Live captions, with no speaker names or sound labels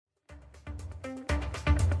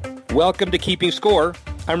Welcome to Keeping Score.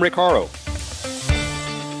 I'm Rick Horrow.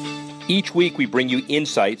 Each week we bring you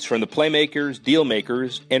insights from the playmakers, deal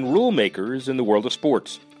makers, and rule makers in the world of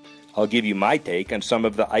sports. I'll give you my take on some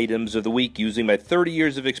of the items of the week using my 30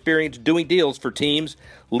 years of experience doing deals for teams,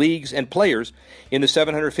 leagues, and players in the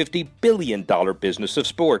 $750 billion business of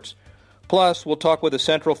sports. Plus, we'll talk with a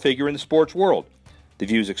central figure in the sports world. The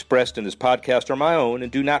views expressed in this podcast are my own and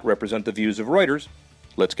do not represent the views of Reuters.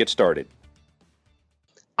 Let's get started.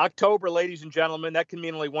 October, ladies and gentlemen, that can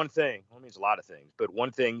mean only one thing. Well, it means a lot of things, but one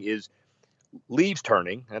thing is leaves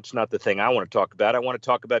turning. That's not the thing I want to talk about. I want to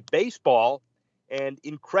talk about baseball and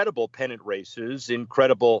incredible pennant races,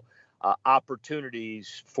 incredible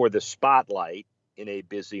opportunities for the spotlight in a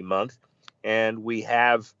busy month. And we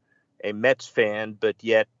have a Mets fan, but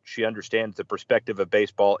yet she understands the perspective of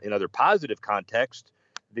baseball in other positive contexts.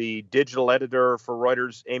 The digital editor for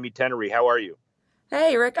Reuters, Amy Tenery. How are you?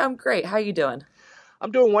 Hey, Rick. I'm great. How you doing?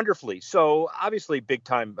 I'm doing wonderfully. So obviously big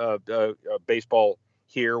time baseball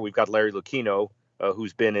here. We've got Larry Lucchino,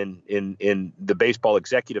 who's been in the baseball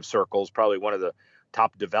executive circles, probably one of the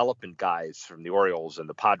top development guys from the Orioles and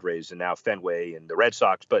the Padres and now Fenway and the Red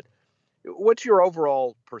Sox. But what's your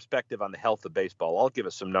overall perspective on the health of baseball? I'll give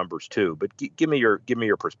us some numbers too, but give me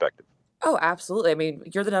your perspective. Oh, absolutely. I mean,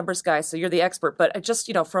 you're the numbers guy, so you're the expert. But just,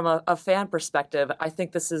 from a fan perspective, I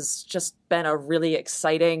think this has just been a really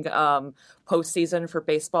exciting postseason for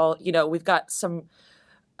baseball. We've got some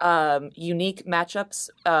unique matchups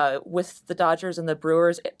with the Dodgers and the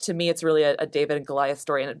Brewers. To me, it's really a David and Goliath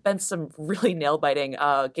story, and it's been some really nail-biting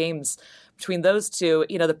games between those two.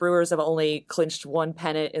 The Brewers have only clinched one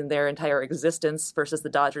pennant in their entire existence versus the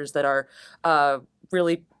Dodgers that are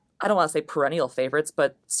really, I don't want to say perennial favorites,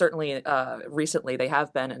 but certainly recently they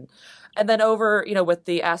have been. And then over, with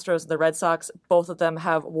the Astros and the Red Sox, both of them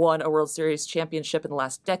have won a World Series championship in the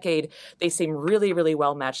last decade. They seem really, really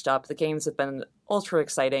well matched up. The games have been ultra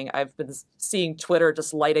exciting. I've been seeing Twitter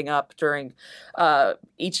just lighting up during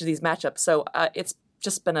each of these matchups. So it's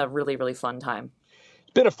just been a really, really fun time.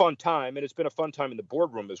 It's been a fun time, and it's been a fun time in the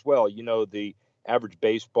boardroom as well. The average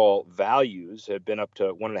baseball values have been up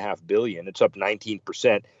to $1.5 billion. It's up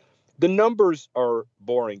 19%. The numbers are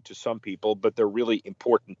boring to some people, but they're really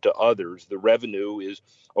important to others. The revenue is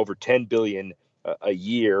over $10 billion a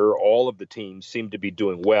year. All of the teams seem to be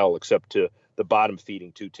doing well, except to the bottom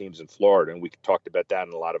feeding two teams in Florida. And we talked about that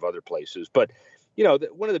in a lot of other places. But,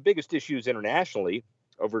 one of the biggest issues internationally,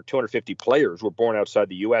 over 250 players were born outside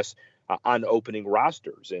the U.S. On opening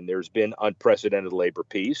rosters. And there's been unprecedented labor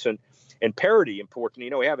peace and parity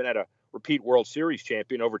important. We haven't had a repeat World Series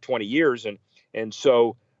champion over 20 years. And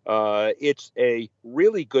so it's a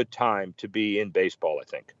really good time to be in baseball, I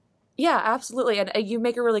think. Yeah, absolutely. And you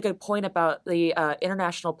make a really good point about the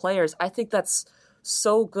international players. I think that's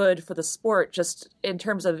so good for the sport, just in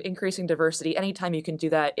terms of increasing diversity. Anytime you can do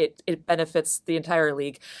that, it benefits the entire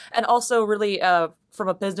league. And also really from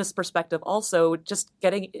a business perspective, also just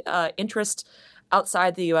getting interest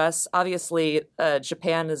outside the U.S. Obviously,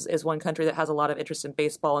 Japan is one country that has a lot of interest in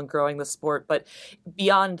baseball and growing the sport. But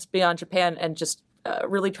beyond Japan and just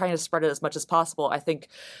really trying to spread it as much as possible, I think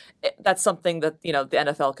that's something that, the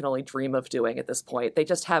NFL can only dream of doing at this point. They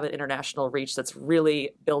just have an international reach that's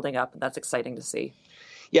really building up, and that's exciting to see.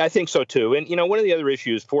 Yeah, I think so, too. And, one of the other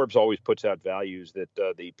issues, Forbes always puts out values that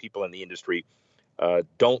the people in the industry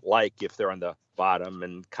don't like if they're on the bottom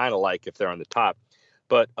and kind of like if they're on the top.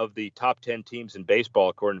 But of the top 10 teams in baseball,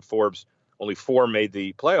 according to Forbes, only 4 made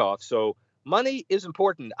the playoffs. So money is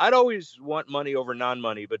important. I'd always want money over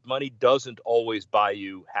non-money, but money doesn't always buy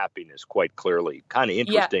you happiness, quite clearly. Kind of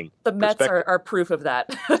interesting. Yeah, the Mets are proof of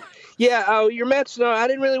that. Yeah, your Mets, no, I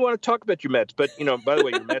didn't really want to talk about your Mets. But, by the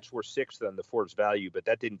way, your Mets were 6th on the Forbes value, but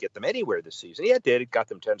that didn't get them anywhere this season. Yeah, it did. It got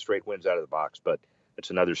them 10 straight wins out of the box, but it's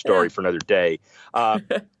another story for another day.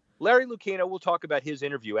 Larry Lucchino, we'll talk about his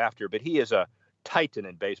interview after, but he is a titan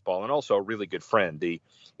in baseball and also a really good friend. The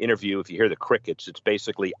interview, if you hear the crickets, it's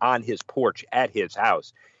basically on his porch at his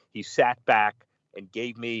house. He sat back and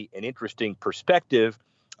gave me an interesting perspective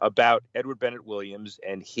about Edward Bennett Williams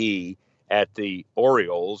and he at the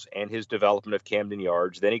Orioles and his development of Camden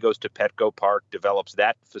Yards. Then he goes to Petco Park, develops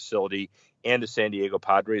that facility and the San Diego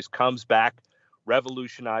Padres, comes back,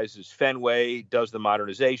 revolutionizes Fenway, does the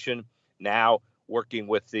modernization. Now working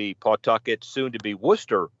with the Pawtucket, soon-to-be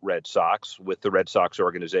Worcester Red Sox, with the Red Sox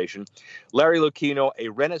organization. Larry Lucchino, a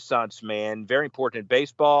Renaissance man, very important in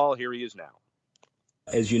baseball. Here he is now.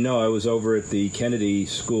 As you know, I was over at the Kennedy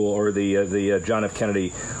School, or the John F.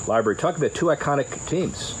 Kennedy Library, talking about two iconic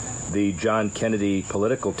teams, the John Kennedy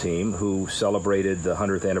political team, who celebrated the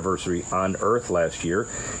 100th anniversary on Earth last year,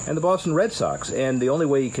 and the Boston Red Sox. And the only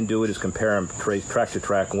way you can do it is compare them track to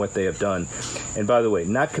track and what they have done. And by the way,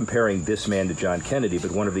 not comparing this man to John Kennedy,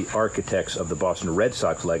 but one of the architects of the Boston Red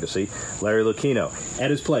Sox legacy, Larry Lucchino, at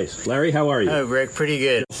his place. Larry, how are you? Oh, Rick, pretty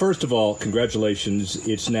good. First of all, congratulations.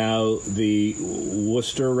 It's now the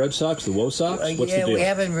Worcester Red Sox, the Wo Sox? What's the deal? We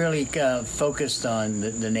haven't really focused on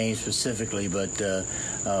the name specifically, but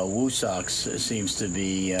Wo Sox seems to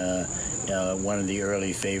be one of the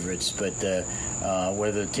early favorites. But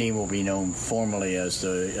whether the team will be known formally as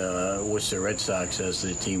the Worcester Red Sox, as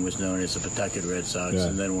the team was known as the Pawtucket Red Sox,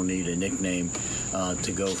 and then we'll need a nickname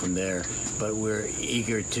to go from there. But we're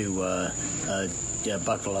eager to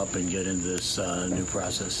buckle up and get into this new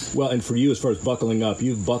process. Well, and for you, as far as buckling up,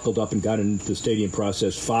 you've buckled up and got into the stadium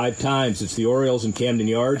process 5 times. It's the Orioles in Camden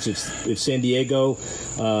Yards. It's San Diego.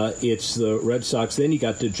 It's the Red Sox. Then you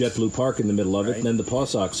got the JetBlue Park in the middle of it, and then the Paw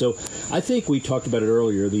Sox. So I think we talked about it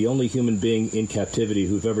earlier, the only human being in captivity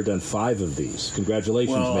who've ever done 5 of these.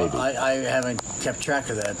 Congratulations, maybe. I haven't kept track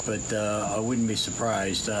of that, but I wouldn't be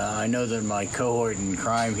surprised. I know that my cohort in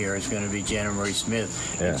crime here is going to be Janet Marie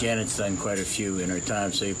Smith. Yeah. Janet's done quite a few in her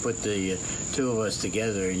time, so you put the 2 of us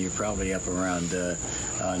together, and you're probably up around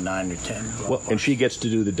 9 or 10. Well, and she gets to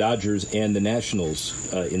do the Dodgers and the Nationals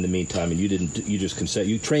in the meantime, and you didn't. You just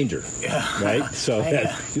you trained her, right? So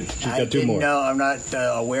she's got 2 more. No, I'm not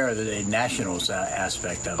aware of the Nationals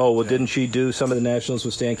aspect of it. Oh, well, didn't she do some of the Nationals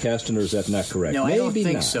with Stan Kasten, or is that not correct? No, Maybe I don't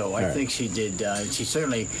think not. so. I think she did. She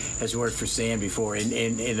certainly has worked for Stan before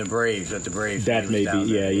in the Braves, at the Braves. That may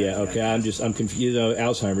be, yeah. Okay, I'm confused. You know,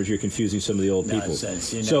 Alzheimer's, you're confusing some of the old people.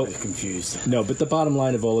 Nonsense. You're never confused. No, but the bottom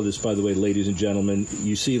line of all of this, by the way, ladies and gentlemen,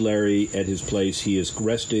 you see Larry at his place. He is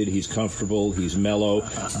rested, he's comfortable, he's mellow,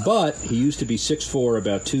 but he used to be 6'4",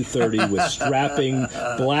 about 230, with strapping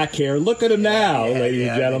black hair. Look at him now, ladies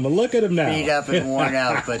and gentlemen. Look at him now. Beat up and worn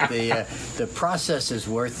out, but the process is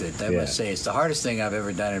worth it. I must say, it's the hardest thing I've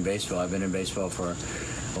ever done in baseball. I've been in baseball for,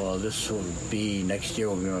 this will be, next year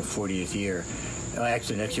will be my 40th year.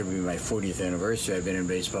 Actually, next year will be my 40th anniversary. I've been in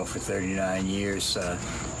baseball for 39 years,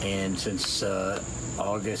 and since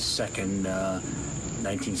August 2nd,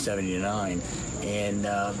 1979. And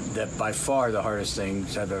that by far the hardest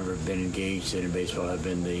things I've ever been engaged in baseball have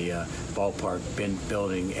been the ballpark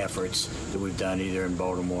building efforts that we've done either in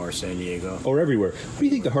Baltimore or San Diego. Or everywhere. What do you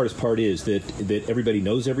think the hardest part is? That everybody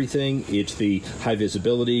knows everything? It's the high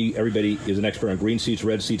visibility? Everybody is an expert on green seats,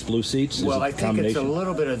 red seats, blue seats? Well, I think it's a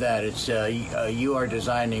little bit of that. It's you are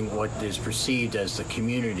designing what is perceived as the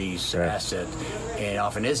community's asset, and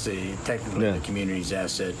often is technically the community's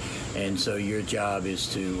asset. And so your job is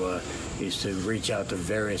to reach out to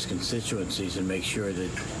various constituencies and make sure that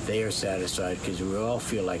they are satisfied, because we all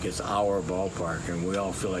feel like it's our ballpark and we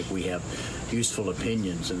all feel like we have useful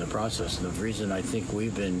opinions in the process. And the reason I think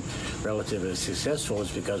we've been relatively successful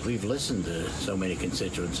is because we've listened to so many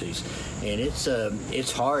constituencies. And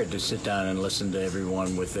it's hard to sit down and listen to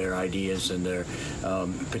everyone with their ideas and their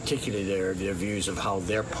particularly their views of how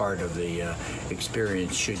their part of the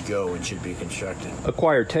experience should go and should be constructed.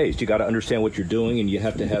 Acquired taste. You got to understand what you're doing, and you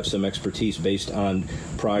have to have some expertise based on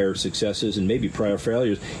prior successes and maybe prior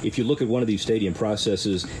failures. If you look at one of these stadium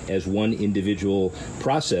processes as one individual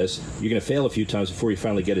process, you're going to fail a few times before you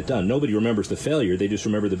finally get it done. Nobody remembers the failure. They just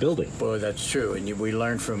remember the building. Well, that's true. And we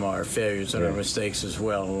learn from our failures and our mistakes as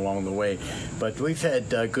well along the way. But we've had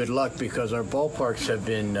good luck because our ballparks have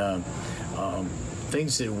been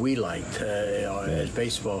things that we liked as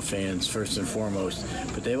baseball fans, first and foremost,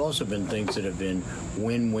 but they've also been things that have been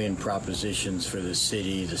win-win propositions for the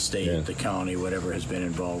city, the state, the county, whatever has been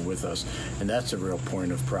involved with us. And that's a real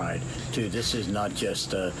point of pride, too. This is not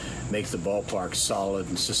just make the ballpark solid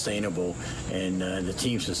and sustainable and the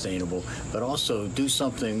team sustainable, but also do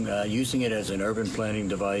something using it as an urban planning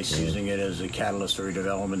device, using it as a catalyst for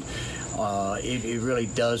redevelopment. It really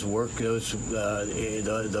does work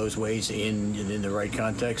those ways in the right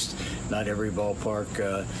context. Not every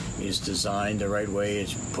ballpark is designed the right way.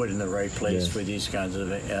 It's put in the right place for these kinds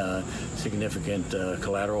of significant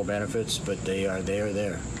collateral benefits, but they are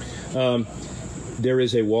there. There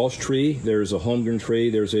is a Walsh tree, there's a Holmgren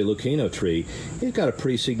tree, there's a Lucchino tree. You've got a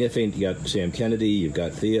pretty significant, you got Sam Kennedy, you've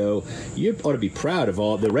got Theo. You ought to be proud of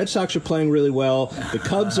all. The Red Sox are playing really well. The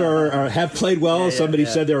Cubs have played well. Somebody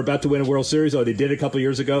said they were about to win a World Series. Oh, they did a couple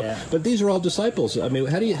years ago. Yeah. But these are all disciples. I mean,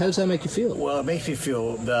 how does that make you feel? Well, it makes me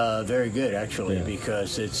feel very good, actually,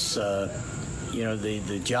 because it's...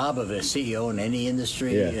 the job of a CEO in any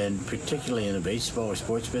industry, and particularly in the baseball or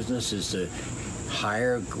sports business, is to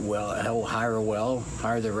hire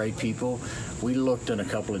the right people. We looked at a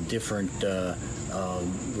couple of different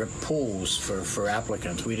pools for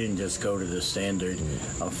applicants. We didn't just go to the standard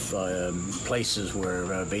of places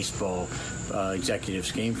where baseball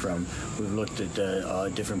executives came from. We've looked at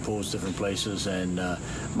different pools, different places, and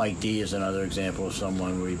Mike D is another example of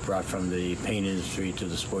someone we brought from the paint industry to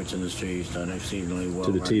the sports industry. He's done exceedingly well.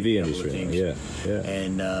 To the TV industry, yeah.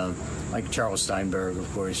 And like Charles Steinberg,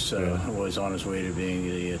 of course, was on his way to being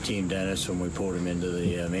the team dentist when we pulled him into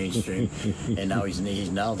the mainstream, and now he's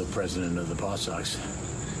now the president of the Paw Sox.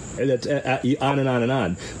 And that's on and on and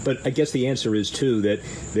on. But I guess the answer is too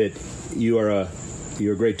that you're a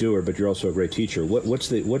great doer, but you're also a great teacher. What's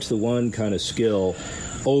the one kind of skill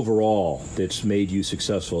overall that's made you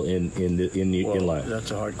successful in life?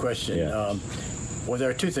 That's a hard question. Yeah. Well, there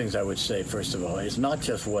are two things I would say. First of all, it's not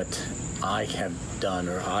just what I have done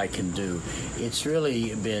or I can do. It's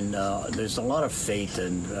really been there's a lot of faith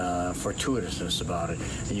and fortuitousness about it,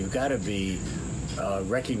 and you've got to be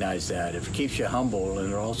recognize that. It keeps you humble,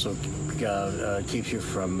 and it also keeps you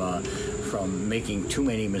from making too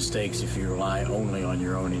many mistakes if you rely only on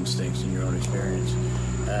your own instincts and your own experience.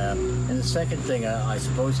 And the second thing, I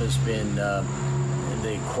suppose, has been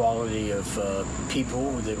the quality of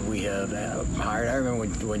people that we have hired. I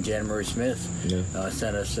remember when Jan Murray Smith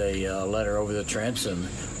sent us a letter over the transom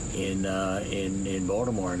in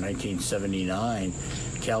Baltimore in 1979.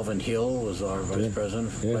 Calvin Hill was our vice president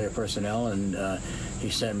of player personnel, and he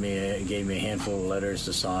gave me a handful of letters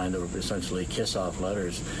to sign. They were essentially kiss-off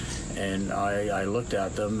letters. And I looked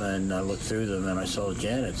at them, and I looked through them, and I saw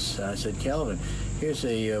Janet's. And I said, Calvin, here's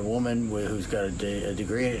a woman who's got a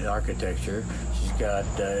degree in architecture. She's got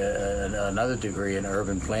another degree in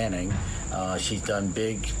urban planning. She's done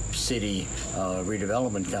big city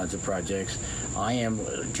redevelopment kinds of projects. I am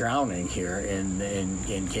drowning here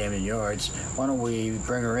in Camden Yards. Why don't we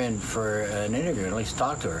bring her in for an interview and at least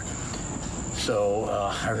talk to her? So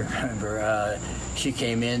I remember she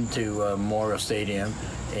came into Memorial Stadium,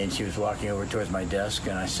 and she was walking over towards my desk,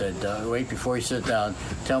 and I said, wait, before you sit down,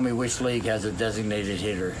 tell me which league has a designated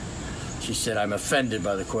hitter. She said, I'm offended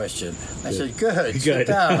by the question. I said, good. Sit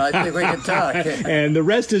down. I think we can talk. And the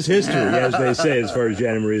rest is history, as they say, as far as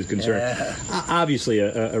Janet Marie is concerned. Obviously,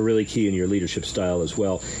 a really key in your leadership style as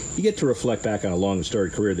well. You get to reflect back on a long and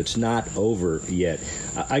storied career that's not over yet.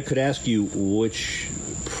 I could ask you which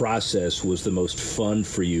process was the most fun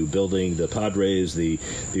for you, building the Padres, the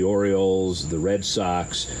Orioles, the Red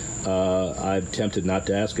Sox. I'm tempted not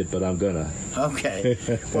to ask it, but I'm gonna. Okay.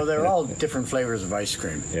 Well, they're all different flavors of ice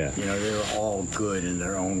cream. Yeah. You know, they were all good in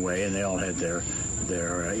their own way, and they all had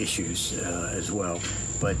their issues as well.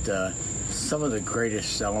 But some of the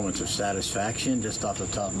greatest elements of satisfaction, just off the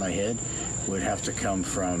top of my head, would have to come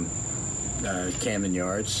from Camden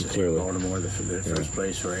Yards in Baltimore, the first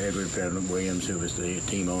place where Edward Penn Williams, who was the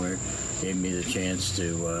team owner, gave me the chance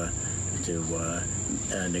to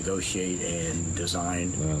negotiate and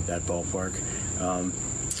design that ballpark.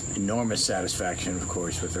 Enormous satisfaction, of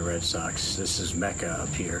course, with the Red Sox. This is Mecca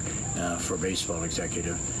up here for a baseball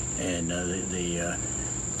executive, and the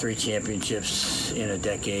 3 championships in a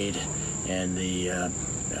decade, and the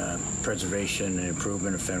preservation and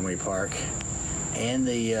improvement of Fenway Park, and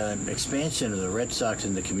the expansion of the Red Sox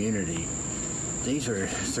in the community. These are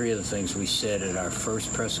 3 of the things we said at our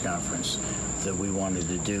first press conference that we wanted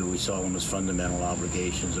to do. We saw them as fundamental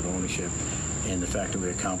obligations of ownership, and the fact that we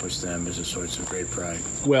accomplished them is a source of great pride.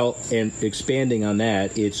 Well, and expanding on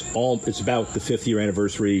that, it's about the 5th year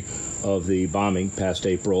anniversary of the bombing past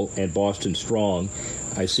April, and Boston Strong.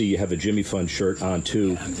 I see you have a Jimmy Fund shirt on,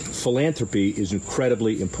 too. Philanthropy is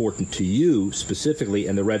incredibly important to you specifically,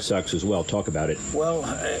 and the Red Sox as well. Talk about it. Well,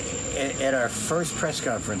 at our first press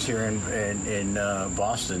conference here in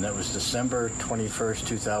Boston, that was December 21st,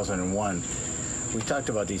 2001, we talked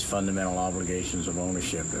about these fundamental obligations of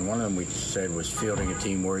ownership, and one of them we said was fielding a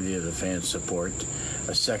team worthy of the fans' support.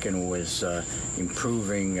 A second was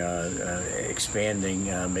improving,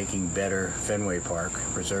 expanding, making better Fenway Park,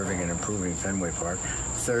 preserving and improving Fenway Park.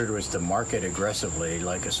 Third was to market aggressively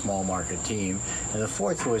like a small market team. And the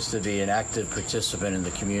fourth was to be an active participant in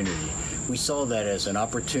the community. We saw that as an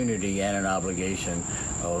opportunity and an obligation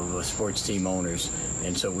of sports team owners.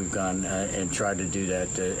 And so we've gone and tried to do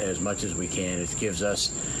that as much as we can. It gives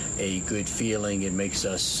us a good feeling. It makes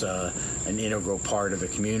us an integral part of the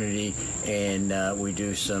community, and we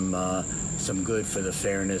do some good for the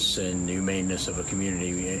fairness and humaneness of a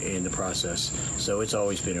community in the process. So it's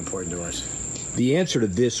always been important to us. The answer to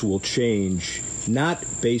this will change, not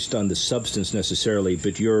based on the substance necessarily,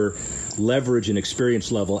 but your leverage and experience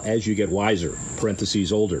level as you get wiser,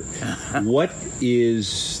 parentheses older. What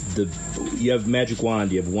is you have magic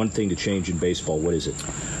wand, you have one thing to change in baseball. What is it?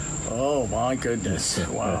 Oh, my goodness.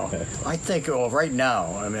 Wow. I think, right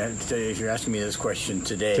now, I mean, if you're asking me this question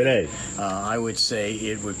today, I would say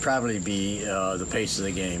it would probably be the pace of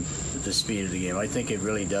the game, the speed of the game. I think it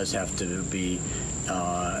really does have to be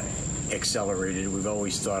accelerated. We've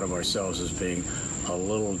always thought of ourselves as being a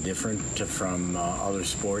little different from other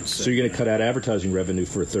sports. So you're going to cut out advertising revenue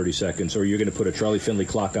for 30 seconds, or you're going to put a Charlie Finley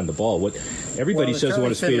clock on the ball? Everybody says they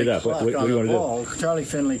want to speed it up. What do you want to do? Charlie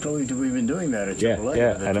Finley, we've been doing that at AAA.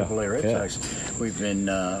 AAA Red Sox. We've been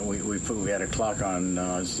we had a clock on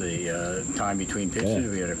the time between pitches.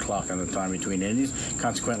 We had a clock on the time between innings.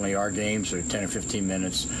 Consequently, our games are 10 or 15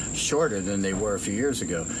 minutes shorter than they were a few years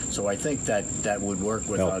ago. So I think that would work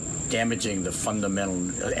without damaging the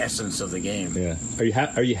fundamental essence of the game. Yeah.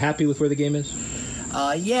 Are you happy with where the game is?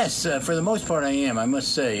 Yes, for the most part I am, I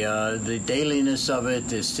must say. The dailiness of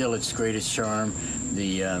it is still its greatest charm.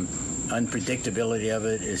 The unpredictability of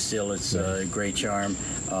it is still its great charm.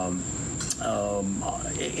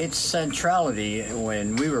 Its centrality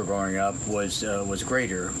when we were growing up was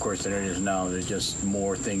greater, of course, than it is now. There's just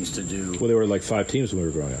more things to do. Well, there were like 5 teams when we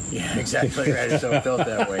were growing up. Yeah, exactly right. So it felt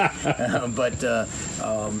that way.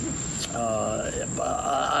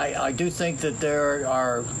 I do think that there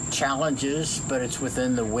are challenges, but it's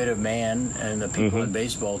within the wit of man and the people in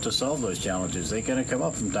baseball to solve those challenges. They're going to come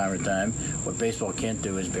up from time to time. What baseball can't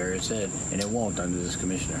do is bury its head, and it won't under this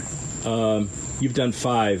commissioner. You've done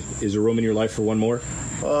 5. Is there room in your life for one more?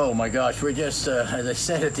 Oh, my gosh. We're just, as I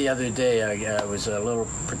said it the other day, I was a little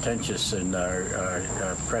pretentious in our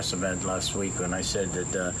press event last week when I said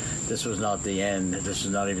that this was not the end. This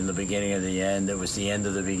was not even the beginning of the end. It was the end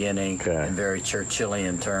of the beginning in very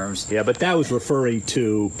Churchillian terms. Yeah, but that was referring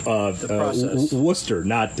to the process. Worcester,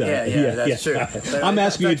 not... that's true. I'm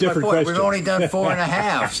asking you a different question. We've only done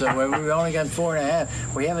 4.5, so we've only done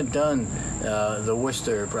 4.5. We haven't done the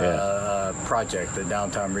Worcester project, the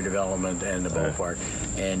downtown redevelopment and the ballpark.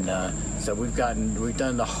 And so we've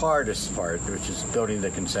done the hardest part, which is building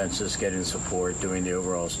the consensus, getting support, doing the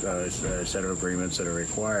overall set of agreements that are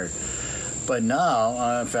required. But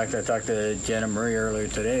now, in fact, I talked to Jenna Marie earlier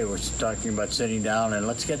today. We're talking about sitting down and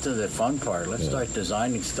let's get to the fun part. Let's start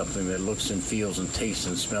designing something that looks and feels and tastes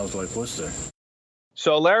and smells like Worcester.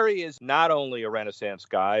 So Larry is not only a Renaissance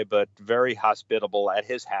guy, but very hospitable at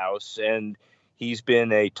his house. And he's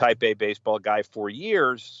been a Type A baseball guy for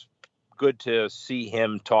years. Good to see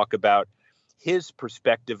him talk about his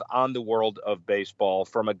perspective on the world of baseball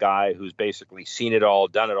from a guy who's basically seen it all,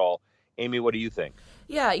 done it all. Amy, what do you think?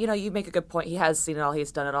 Yeah, you make a good point. He has seen it all.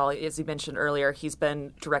 He's done it all. As you mentioned earlier, he's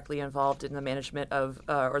been directly involved in the management of,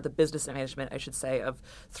 or the business management, I should say, of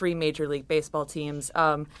 3 Major League Baseball teams.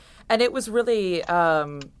 And it was really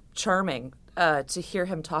charming to hear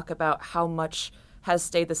him talk about how much has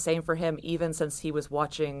stayed the same for him even since he was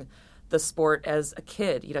watching the sport as a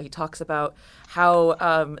kid. He talks about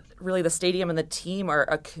how really the stadium and the team are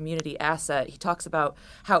a community asset. He talks about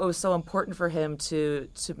how it was so important for him to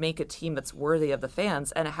make a team that's worthy of the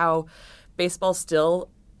fans, and how baseball still,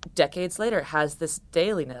 decades later, has this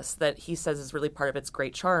dailiness that he says is really part of its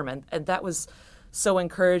great charm. And that was so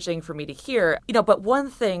encouraging for me to hear. But one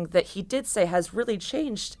thing that he did say has really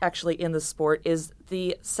changed actually in the sport is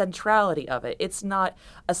the centrality of it. It's not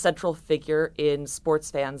a central figure in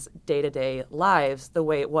sports fans' day-to-day lives the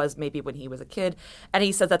way it was maybe when he was a kid. And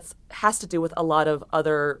he says that has to do with a lot of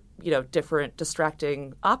other, different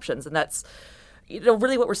distracting options. And that's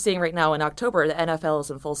really what we're seeing right now in October. The NFL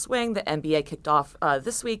is in full swing. The NBA kicked off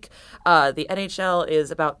this week. The NHL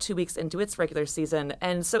is about 2 weeks into its regular season.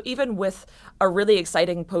 And so even with a really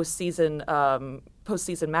exciting postseason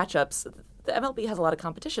matchups, the MLB has a lot of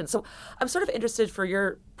competition. So I'm sort of interested for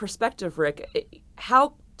your perspective, Rick.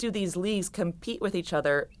 How do these leagues compete with each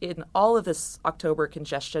other in all of this October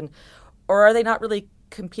congestion? Or are they not really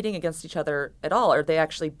competing against each other at all? Are they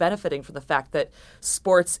actually benefiting from the fact that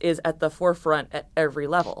sports is at the forefront at every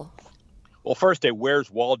level? Well, first, a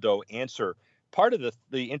Where's Waldo answer. Part of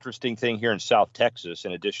the interesting thing here in South Texas,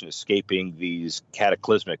 in addition to escaping these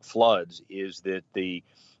cataclysmic floods, is that the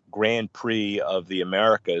Grand Prix of the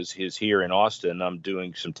Americas is here in Austin. I'm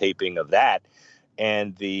doing some taping of that.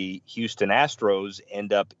 And the Houston Astros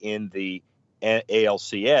end up in the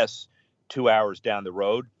ALCS 2 hours down the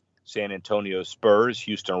road. San Antonio Spurs,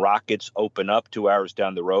 Houston Rockets open up 2 hours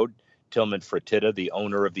down the road. Tillman Fertitta, the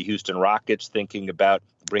owner of the Houston Rockets, thinking about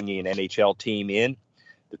bringing an NHL team in.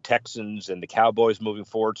 The Texans and the Cowboys moving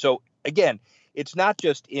forward. So, again, it's not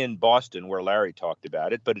just in Boston where Larry talked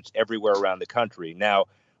about it, but it's everywhere around the country. Now,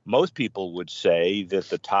 most people would say that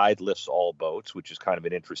the tide lifts all boats, which is kind of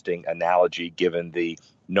an interesting analogy given the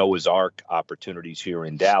Noah's Ark opportunities here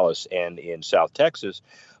in Dallas and in South Texas.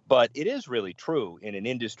 But it is really true in an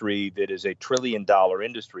industry that is a $1 trillion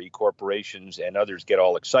industry. Corporations and others get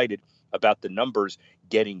all excited about the numbers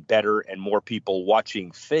getting better and more people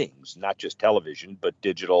watching things, not just television, but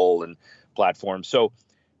digital and platforms. So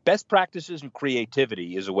best practices and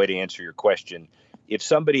creativity is a way to answer your question. If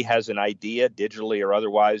somebody has an idea, digitally or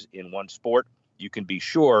otherwise, in one sport, you can be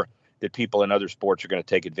sure that people in other sports are going to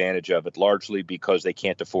take advantage of it, largely because they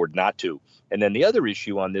can't afford not to. And then the other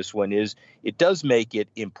issue on this one is it does make it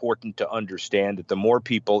important to understand that the more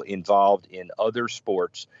people involved in other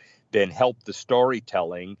sports then help the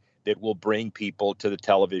storytelling that will bring people to the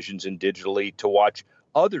televisions and digitally to watch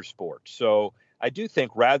other sports. So I do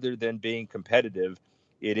think rather than being competitive,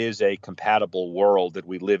 it is a compatible world that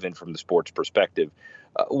we live in from the sports perspective.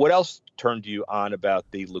 What else turned you on about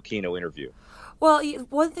the Lucchino interview? Well,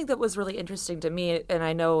 one thing that was really interesting to me, and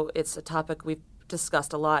I know it's a topic we've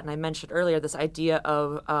discussed a lot, and I mentioned earlier this idea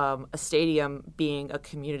of a stadium being a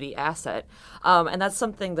community asset, and that's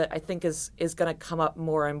something that I think is going to come up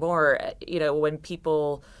more and more. When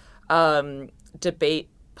people debate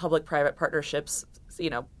public-private partnerships,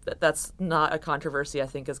 that's not a controversy I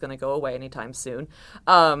think is going to go away anytime soon,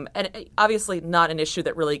 and obviously not an issue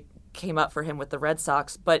that really came up for him with the Red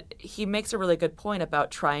Sox, but he makes a really good point about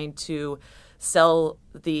trying to sell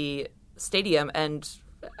the stadium and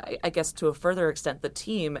I guess to a further extent the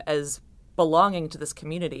team as belonging to this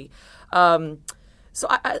community. So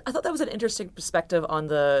I thought that was an interesting perspective on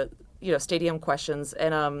the stadium questions,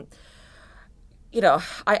 and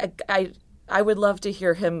I would love to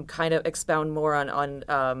hear him kind of expound more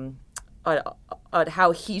on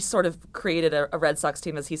how he sort of created a Red Sox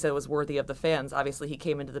team, as he said, was worthy of the fans. Obviously, he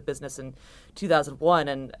came into the business in 2001,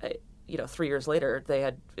 and 3 years later, they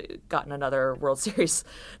had gotten another World Series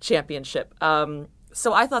championship.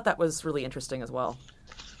 So I thought that was really interesting as well.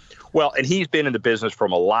 Well, and he's been in the business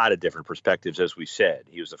from a lot of different perspectives, as we said.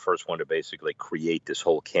 He was the first one to basically create this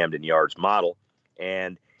whole Camden Yards model,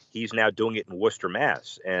 and he's now doing it in Worcester,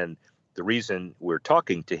 Mass. And the reason we're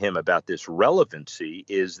talking to him about this relevancy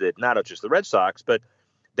is that not just the Red Sox, but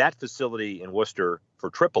that facility in Worcester for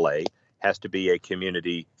AAA has to be a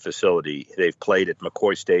community facility. They've played at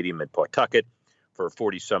McCoy Stadium in Pawtucket for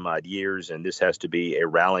 40 some odd years, and this has to be a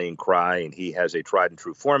rallying cry. And he has a tried and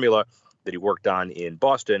true formula that he worked on in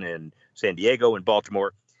Boston and San Diego and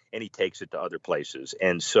Baltimore, and he takes it to other places.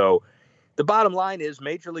 And so the bottom line is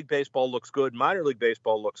Major League Baseball looks good. Minor League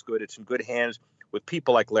Baseball looks good. It's in good hands with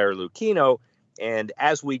people like Larry Lucchino. And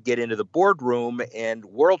as we get into the boardroom and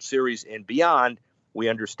World Series and beyond, we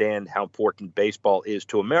understand how important baseball is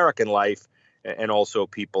to American life and also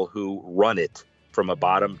people who run it from a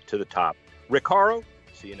bottom to the top. Rick Horrow,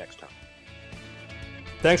 see you next time.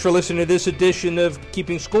 Thanks for listening to this edition of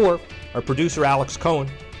Keeping Score. Our producer, Alex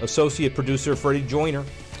Cohen, associate producer, Freddie Joyner,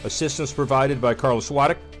 assistance provided by Carlos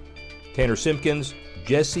Swadek, Tanner Simpkins,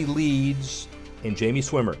 Jesse Leeds, and Jamie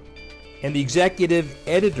Swimmer, and the executive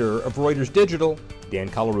editor of Reuters Digital, Dan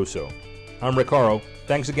Colarusso. I'm Rick Horrow.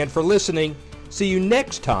 Thanks again for listening. See you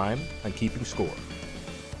next time on Keeping Score.